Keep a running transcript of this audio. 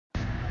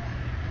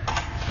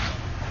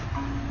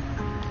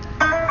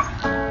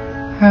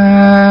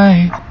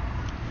Hey,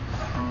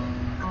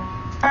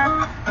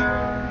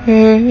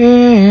 hey,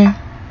 hey,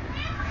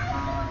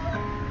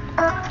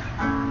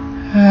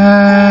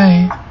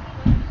 hey.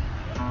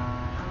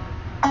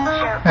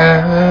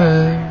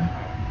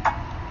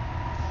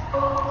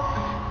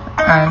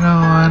 I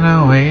don't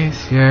wanna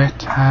waste your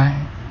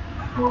time.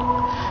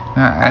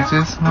 No, I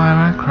just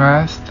wanna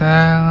cross the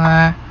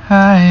line.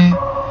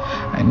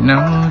 I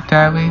know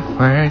that we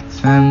flirt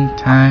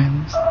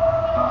sometimes,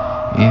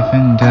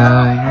 even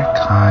though you're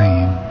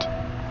kind.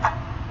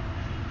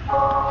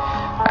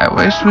 I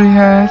wish we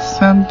had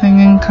something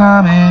in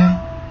common,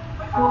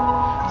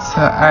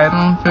 so I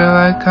don't feel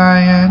like I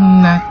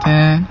am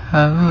nothing.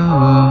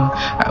 Oh,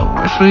 I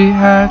wish we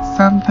had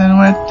something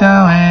worth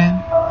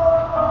doing,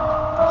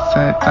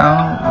 so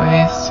don't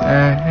waste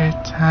your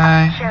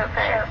time.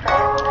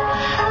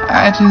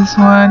 I just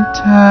want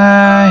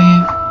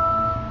time.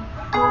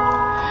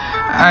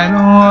 I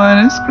don't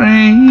wanna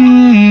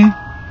scream.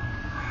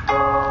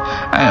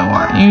 I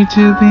want you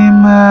to be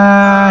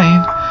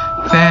mine,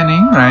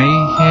 standing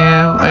right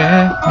here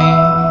with me.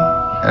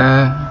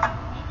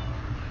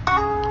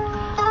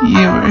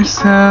 You were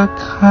so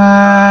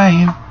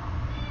kind.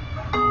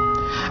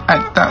 I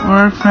thought we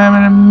were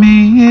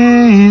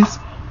frenemies,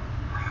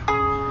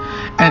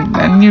 and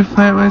then you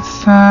flirt with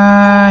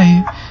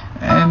sign,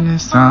 and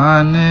it's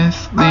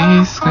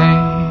honestly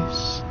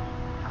screams.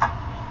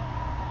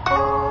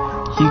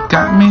 You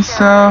got me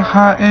so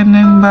hot and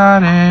in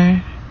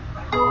butter.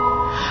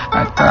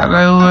 I thought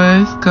I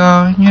was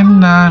going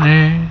in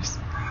honors,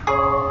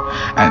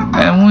 and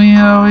then we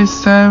always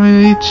sat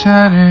with each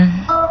other,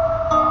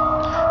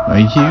 while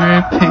you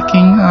were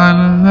picking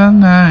on the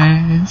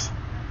knives.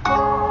 I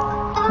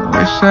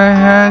wish I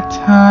had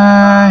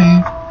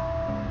time.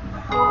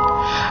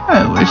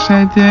 I wish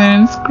I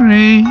didn't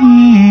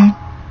scream.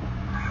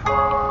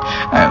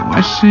 I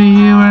wish that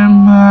you were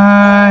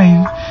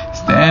mine,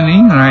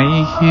 standing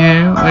right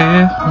here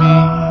with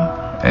me.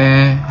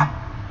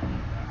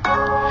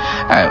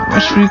 I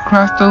wish we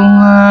crossed the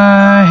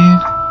line.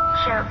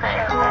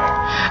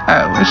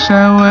 I wish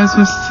I was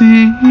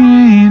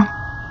seen.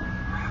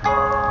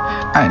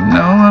 I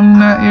know I'm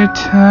not your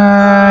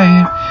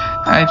type,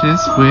 I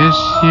just wish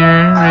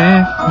you're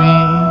with me.